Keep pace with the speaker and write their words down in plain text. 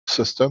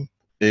system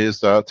is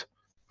that,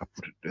 I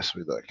put it this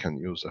way that I can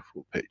use a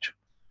full page.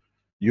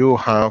 You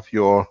have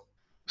your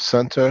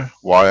center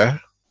wire,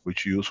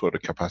 which you use for the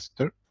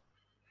capacitor.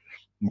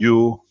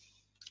 You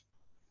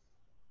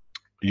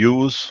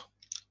use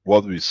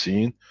what we've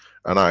seen,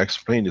 and I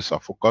explained this. I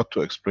forgot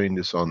to explain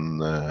this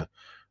on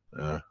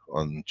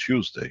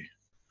Tuesday.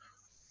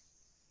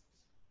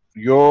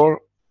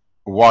 Your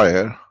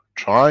wire,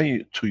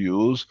 try to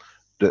use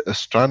the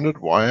standard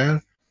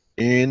wire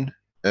in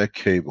a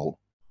cable.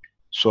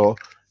 So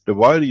the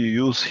wire you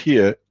use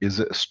here is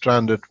a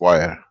stranded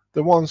wire.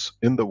 The ones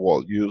in the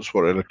wall used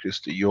for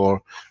electricity,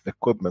 your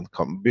equipment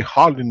we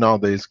hardly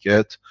nowadays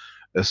get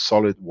a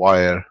solid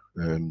wire,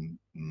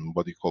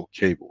 what you call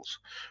cables.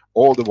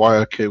 All the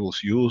wire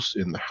cables used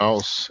in the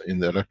house, in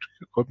the electric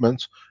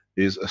equipment,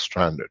 is a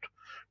stranded.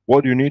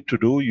 What you need to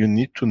do, you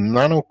need to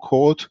nano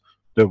coat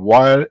the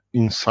wire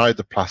inside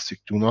the plastic.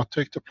 Do not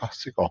take the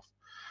plastic off.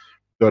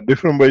 There are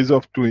different ways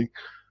of doing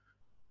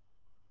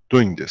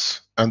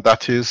this, and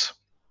that is,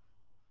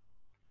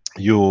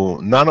 you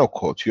nano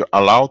coat, you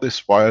allow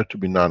this wire to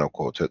be nano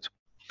coated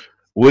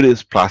with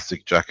its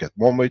plastic jacket.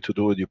 One way to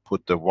do it, you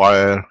put the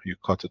wire, you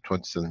cut a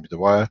 20 centimeter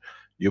wire,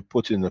 you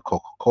put in a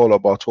Coca-Cola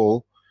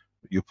bottle,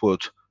 you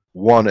put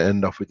one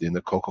end of it in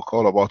the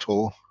Coca-Cola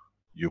bottle,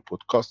 you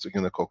put caustic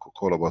in the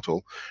Coca-Cola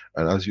bottle,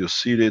 and as you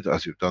seal it,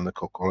 as you've done the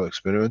Coca-Cola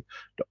experiment,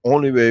 the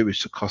only way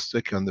which the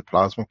caustic and the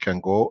plasma can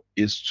go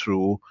is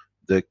through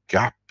the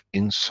gap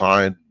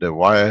inside the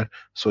wire,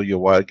 so your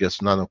wire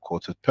gets nano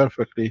coated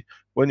perfectly.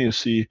 When you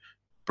see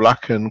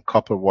blackened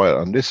copper wire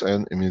on this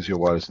end, it means your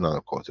wire is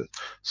nano coated.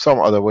 Some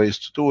other ways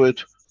to do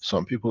it,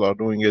 some people are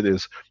doing it,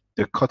 is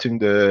they're cutting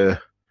the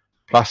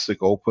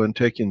plastic open,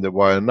 taking the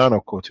wire,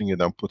 nano coating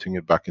it, and putting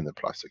it back in the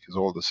plastic. It's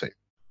all the same.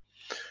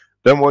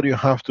 Then what you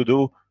have to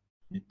do,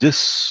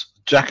 this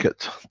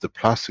jacket, the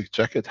plastic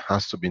jacket,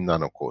 has to be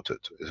nano coated.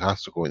 It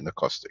has to go in the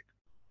caustic.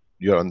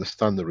 You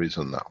understand the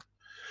reason now.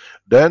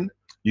 Then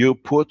you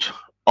put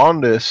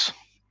on this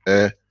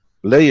a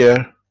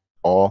layer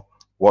of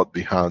what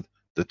we had,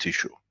 the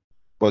tissue.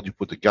 But you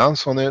put the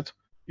GaNs on it,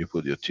 you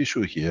put your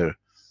tissue here,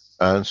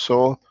 and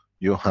so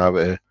you have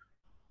a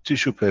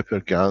tissue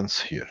paper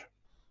GaNs here.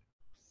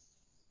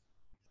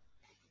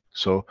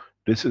 So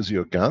this is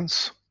your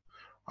GaNs.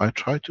 I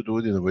try to do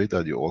it in a way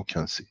that you all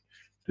can see.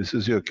 This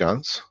is your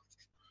GaNs,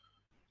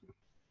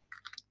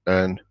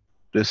 and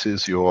this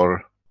is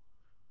your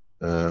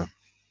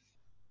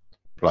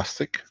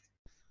plastic,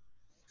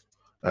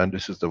 and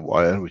this is the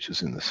wire which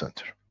is in the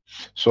center.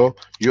 So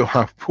you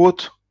have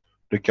put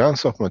the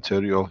GaNs of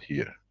material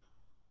here.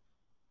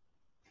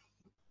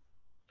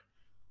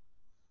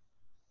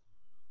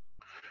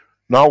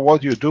 Now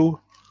what you do,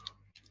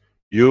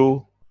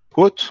 you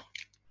put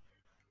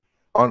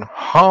on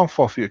half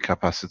of your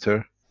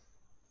capacitor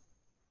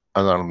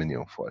an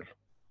aluminum foil.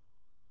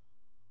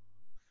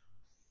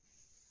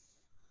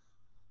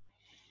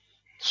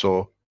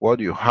 So what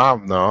you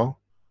have now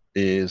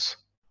is,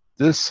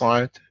 this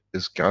side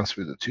is GaNs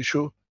with the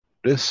tissue,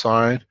 this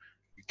side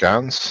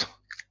GaNs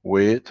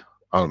with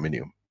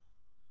aluminum.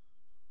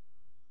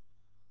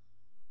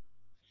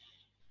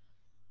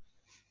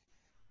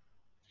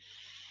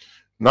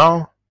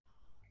 Now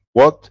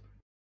what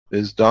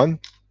is done,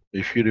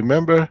 if you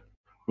remember,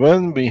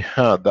 when we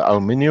had the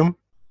aluminum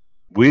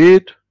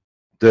with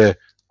the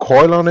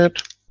coil on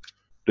it,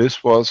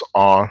 this was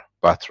our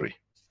battery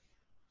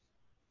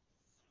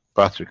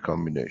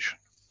combination.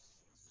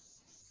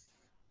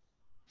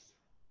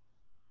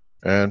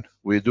 And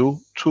we do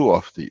two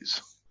of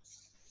these.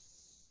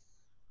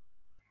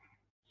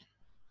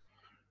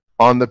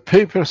 On the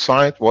paper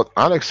side, what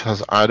Alex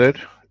has added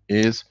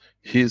is,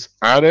 he's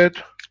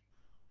added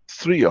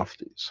 3 of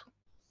these.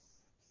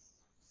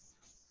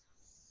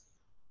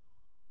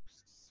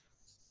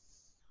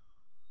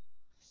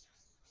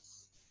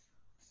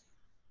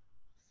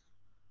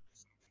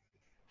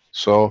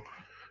 So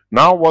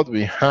now what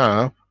we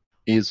have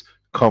is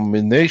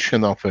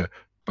combination of a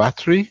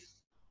battery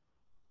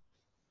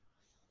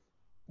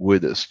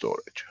with a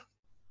storage,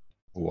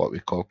 what we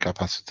call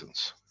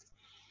capacitance.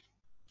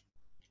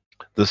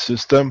 The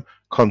system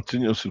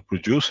continuously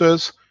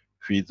produces,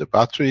 feeds the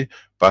battery,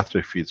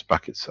 battery feeds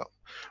back itself.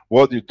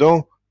 What you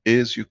do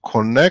is you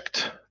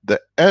connect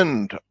the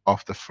end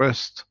of the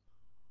first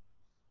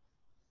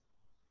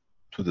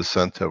to the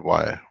center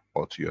wire,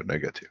 or to your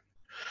negative.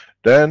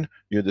 Then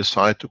you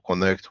decide to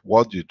connect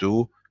what you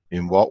do,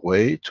 in what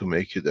way, to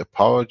make it a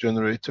power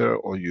generator,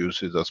 or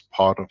use it as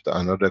part of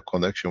another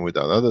connection with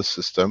another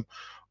system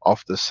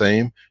of the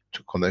same,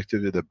 to connect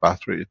it with the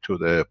battery to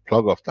the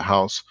plug of the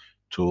house,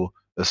 to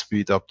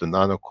speed up the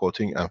nano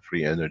coating and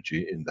free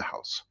energy in the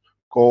house.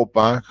 Go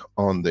back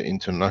on the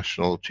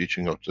international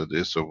teaching of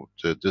this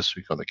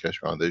week on the Keshe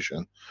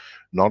Foundation,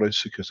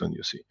 Knowledge Seekers, and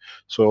you see.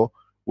 So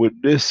with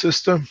this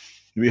system,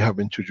 we have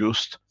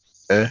introduced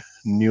a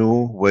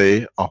new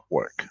way of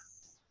work.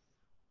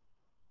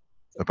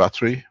 A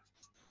battery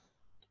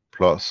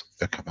plus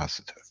a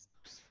capacitor.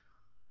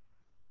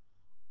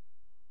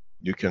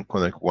 You can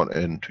connect one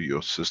end to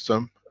your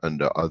system and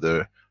the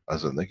other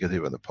as a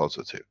negative and a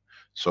positive.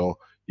 So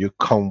You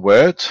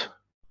convert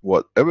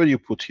whatever you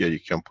put here, you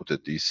can put a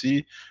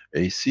DC,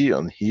 AC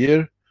on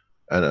here,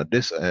 and at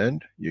this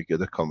end, you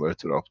get a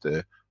converter of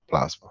the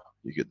plasma.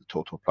 You get the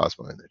total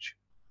plasma energy.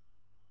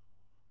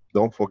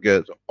 Don't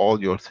forget,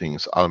 all your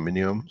things,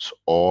 aluminiums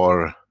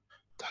or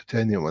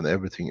titanium and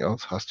everything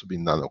else has to be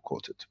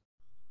nano-coated.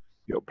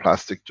 Your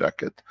plastic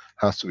jacket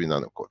has to be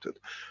nano-coated.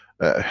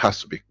 It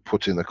has to be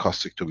put in a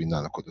caustic to be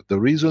nano-coated. The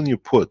reason you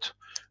put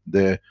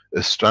the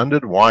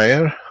stranded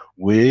wire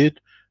with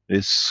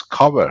this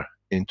cover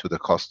into the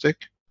caustic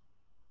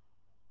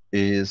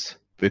is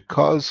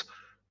because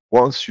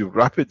once you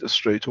wrap it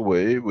straight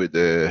away with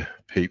the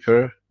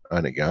paper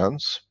and a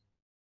GANS,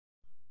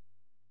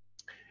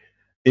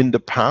 in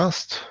the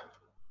past,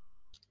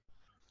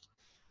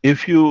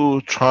 if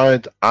you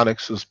tried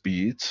Annexus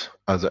beads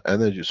as an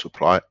energy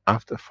supply,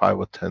 after 5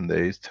 or 10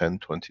 days, 10,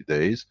 20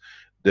 days,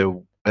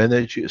 the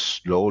energy is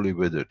slowly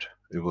withered.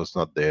 It was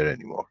not there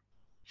anymore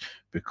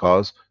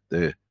because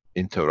the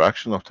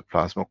interaction of the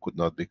plasma could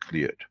not be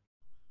cleared.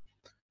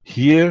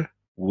 Here,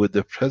 with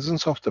the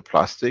presence of the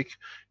plastic,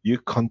 you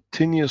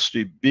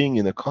continuously being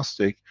in a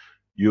caustic,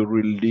 you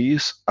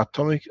release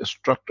atomic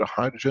structure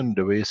hydrogen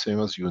the way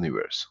same as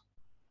universe.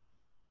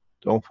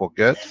 Don't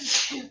forget,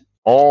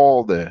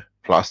 all the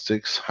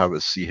plastics have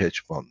a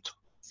CH bond.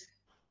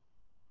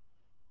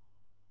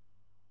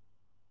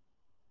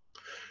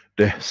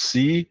 The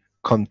C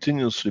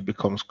continuously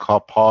becomes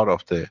part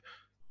of the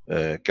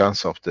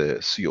gas of the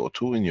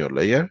CO2 in your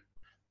layer,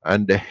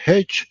 and the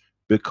H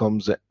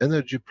becomes the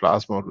energy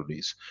plasma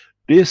release.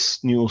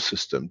 This new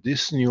system,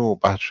 this new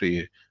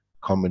battery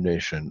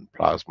combination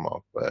plasma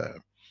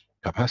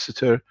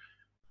capacitor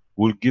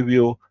will give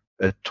you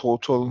a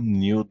total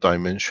new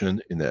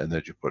dimension in the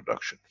energy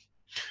production.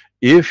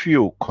 If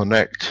you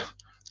connect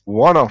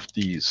one of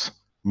these,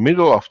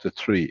 middle of the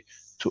three,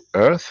 to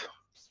Earth,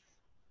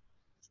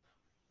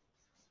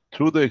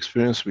 through the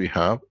experience we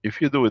have,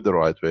 if you do it the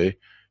right way,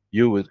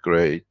 you will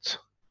create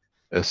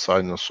a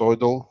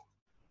sinusoidal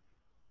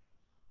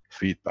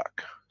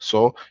feedback.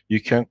 So you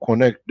can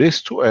connect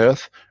this to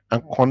Earth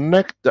and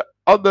connect the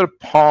other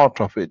part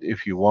of it,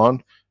 if you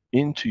want,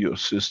 into your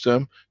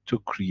system to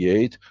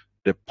create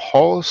the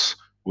pulse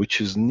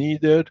which is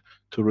needed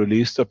to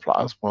release the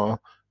plasma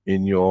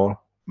in your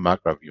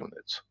MAGRAV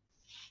units.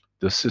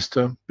 The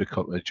system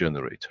becomes a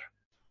generator.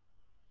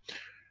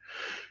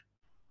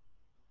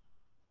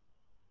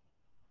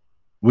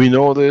 We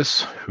know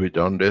this, we've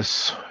done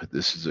this.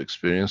 This is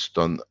experience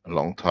done a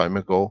long time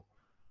ago.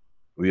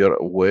 We are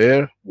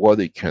aware what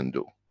it can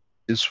do.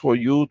 It's for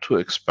you to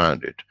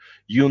expand it.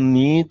 You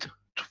need,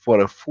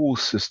 for a full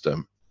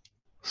system,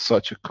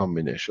 such a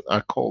combination. I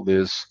call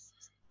this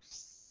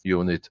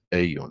unit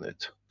A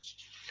unit.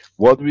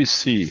 What we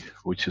see,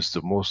 which is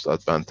the most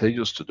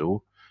advantageous to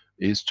do,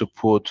 is to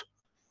put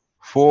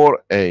 4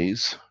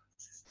 A's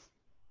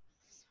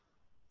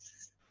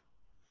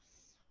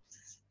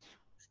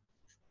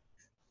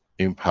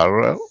in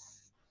parallel,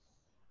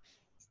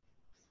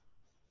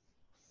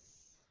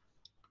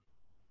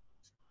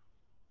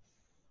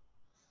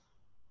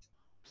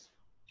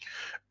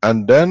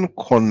 and then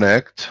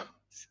connect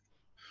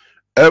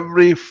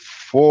every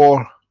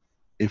 4,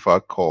 if I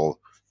call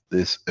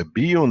this a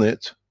B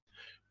unit,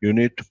 you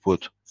need to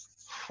put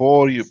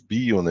 4 B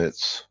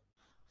units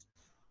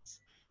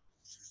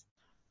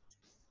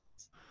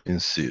in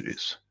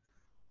series.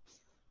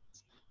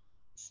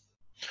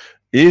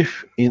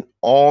 If in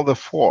all the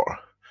 4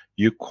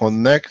 you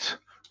connect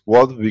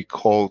what we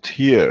called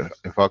here,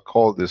 if I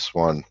call this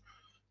one,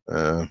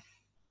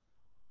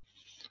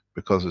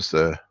 because it's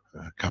a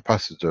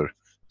capacitor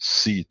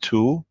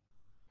C2,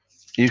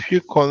 if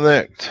you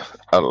connect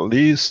at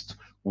least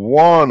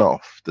one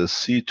of the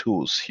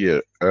C2s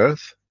here,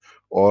 Earth,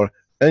 or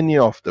any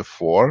of the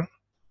 4,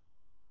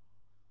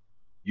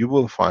 you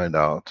will find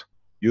out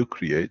you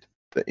create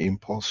the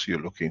impulse you're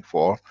looking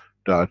for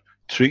that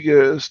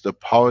triggers the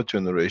power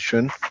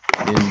generation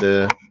in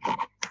the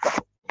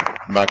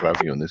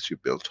MAGRAV units you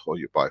built or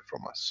you buy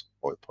from us,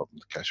 or from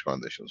the Keshe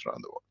Foundations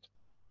around the world.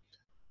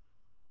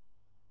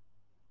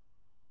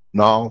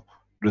 Now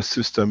the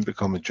system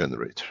becomes a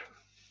generator.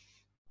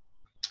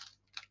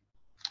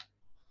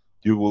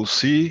 You will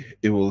see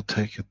it will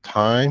take a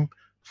time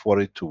for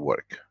it to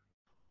work.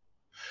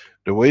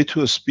 The way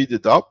to speed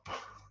it up,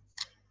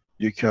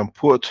 you can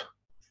put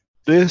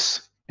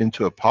this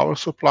into a power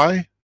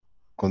supply,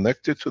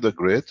 connect it to the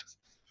grid,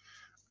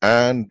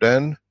 and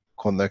then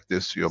connect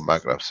this to your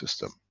MAGRAV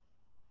system.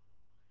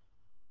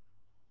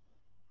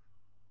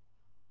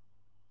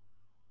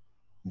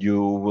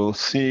 You will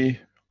see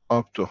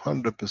up to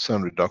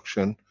 100%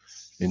 reduction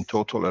in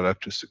total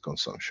electricity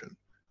consumption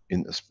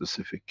in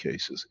specific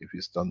cases if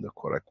it's done the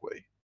correct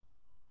way.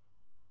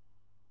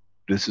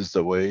 This is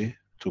the way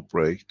to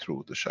break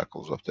through the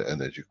shackles of the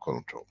energy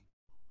control.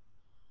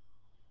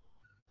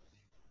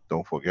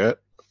 Don't forget,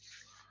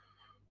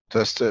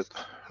 test it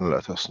and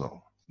let us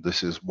know.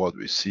 This is what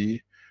we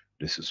see,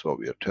 this is what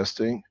we are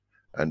testing,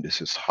 and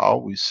this is how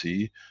we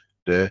see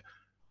the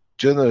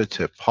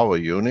generator power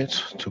unit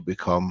to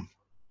become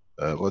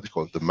what we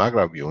call the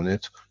MAGRAV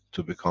unit,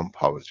 to become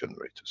power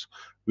generators.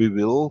 We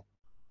will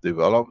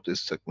develop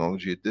this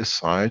technology this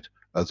side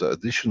as an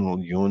additional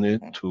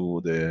unit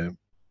to the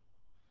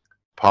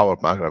power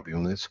maggrav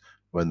units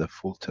when the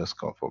full test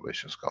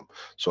confirmations come.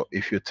 So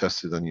if you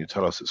test it and you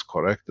tell us it's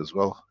correct as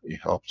well, it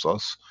helps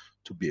us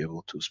to be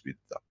able to speed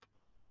it up.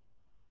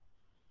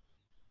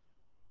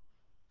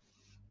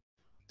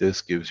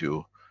 This gives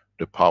you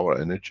the power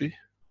energy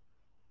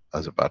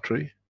as a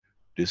battery.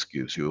 This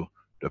gives you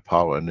the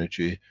power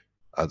energy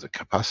as a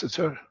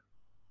capacitor.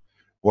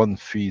 One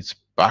feeds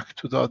back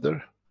to the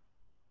other.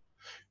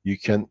 You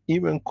can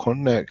even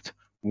connect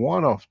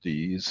one of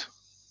these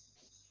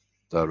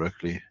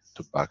directly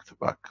to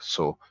back.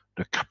 So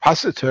the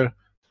capacitor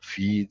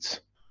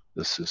feeds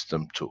the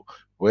system too.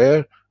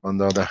 Where, on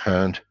the other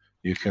hand,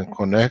 you can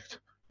connect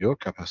your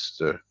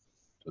capacitor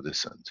to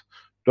this end.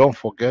 Don't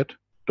forget,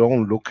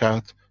 don't look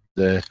at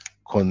the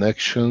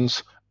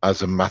connections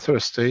as a matter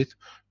state.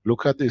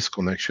 Look at these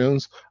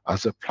connections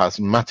as a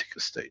plasmatic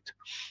state.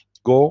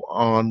 Go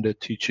on the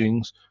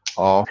teachings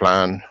of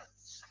plan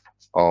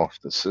of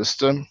the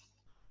system.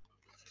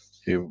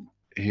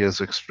 He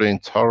has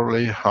explained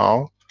thoroughly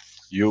how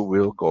you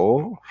will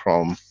go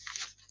from,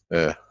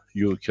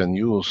 you can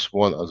use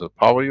one as a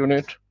power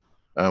unit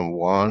and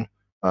one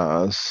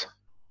as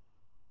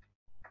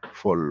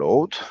for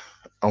load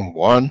and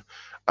one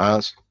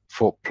as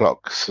for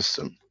plug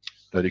system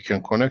that you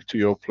can connect to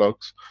your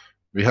plugs.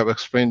 We have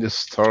explained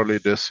this thoroughly,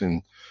 this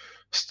in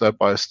step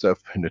by step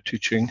in the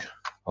teaching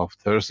of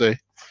Thursday.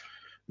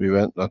 We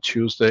went on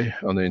Tuesday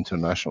on the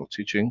international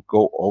teaching,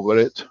 go over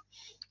it,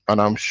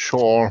 and I'm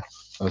sure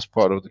as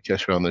part of the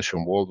Keshe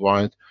Foundation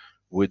Worldwide,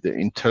 with the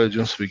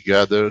intelligence we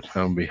gathered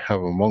and we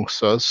have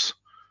amongst us,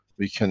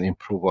 we can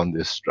improve on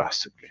this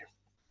drastically.